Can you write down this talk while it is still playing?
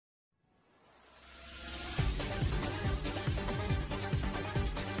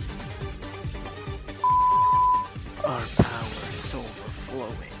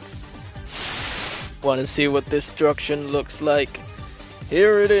Wanna see what destruction looks like?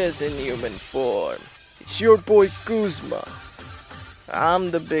 Here it is in human form. It's your boy Kuzma.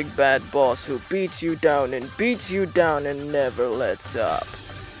 I'm the big bad boss who beats you down and never lets up.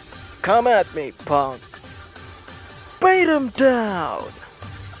 Come at me, punk. Beat him down!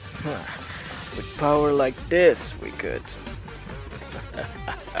 With power like this, we could.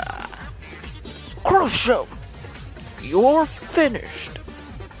 Crush him! You're finished!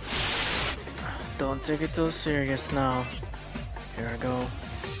 Don't take it too serious now. Here I go.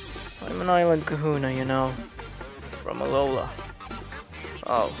 I'm an island kahuna, you know. From Alola.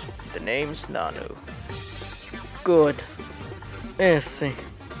 Oh, the name's Nanu. Good. Iffy.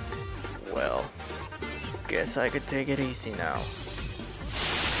 Well, guess I could take it easy now.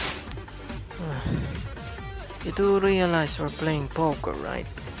 You do realize we're playing poker, right?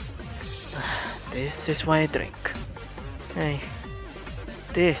 This is why I drink. Hey,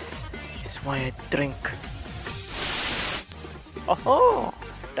 this is why I drink. Oh,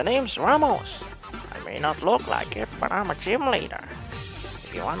 the name's Ramos. I may not look like it, but I'm a gym leader.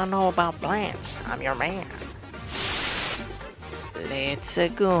 If you wanna know about plants, I'm your man. Let's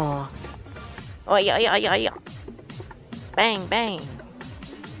go. Oh yeah. Bang bang.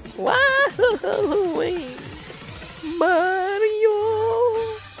 Wahoo! Mario.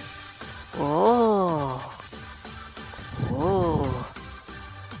 Oh.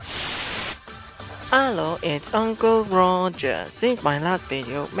 Hello, it's Uncle Roger. Since my last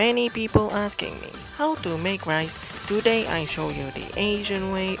video, many people asking me how to make rice. Today I show you the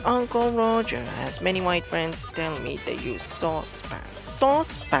Asian way. Uncle Roger has many white friends telling me they use saucepan.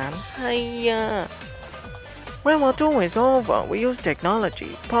 Saucepan? Hiya. When World War II is over, we use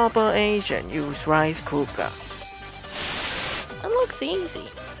technology. Proper Asian use rice cooker. It looks easy.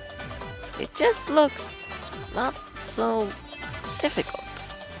 It just looks not so difficult.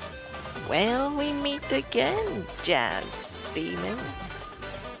 Well, we meet again, Jazz Demon.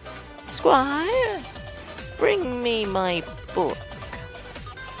 Squire, bring me my book.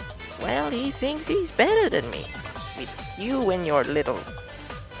 Well, he thinks he's better than me. With you and your little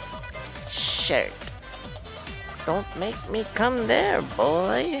shirt. Don't make me come there,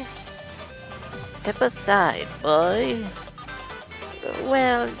 boy. Step aside, boy.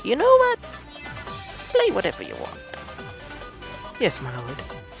 Well, you know what? Play whatever you want. Yes, my lord.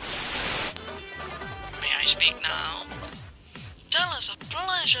 May I speak now? Tell us, a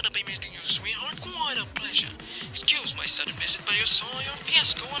pleasure to be meeting you, sweetheart. Quite a pleasure. Excuse my sudden visit, but you saw your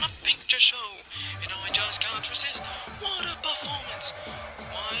fiasco on a picture show. You know, I just can't resist. What a performance.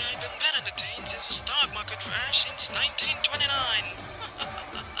 Why, I've been that entertained since the stock market crash since 1929.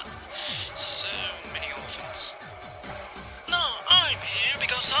 So many orphans. No, I'm here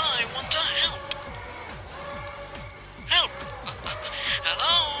because I want to help. Help!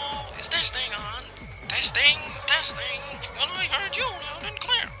 Hello? Is this thing on? Testing. Well, I heard you loud and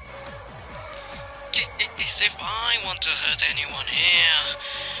clear. As if I want to hurt anyone here,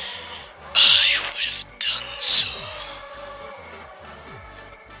 I would have done so.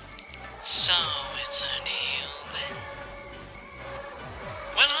 So it's a deal then.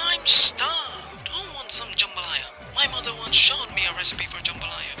 Well, I'm starved. Who wants some jambalaya? My mother once showed me a recipe for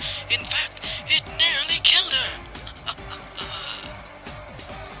jambalaya. In fact, it nearly killed her.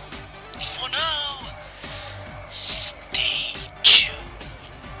 For now, stay tuned.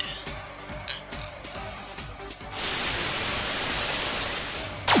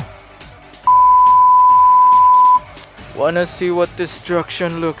 Wanna see what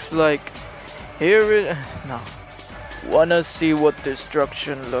destruction looks like? Here it... No. Wanna see what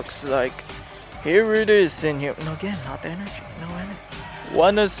destruction looks like? Here it is in here. No, again, not energy. No energy.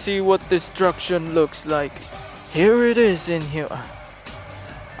 Wanna see what destruction looks like? Here it is in here.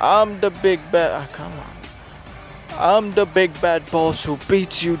 I'm the big bad... come on. I'm the big bad boss who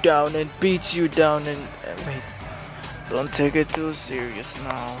beats you down and wait. Don't take it too serious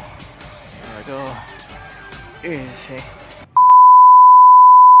now. Here I go. Easy.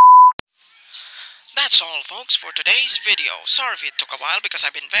 That's all, folks, for today's video. Sorry if it took a while because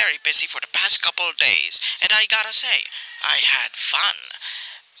I've been very busy for the past couple of days. And I gotta say, I had fun.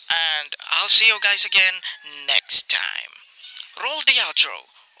 And I'll see you guys again next time. Roll the outro,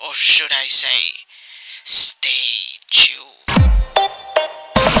 or should I say, stay tuned.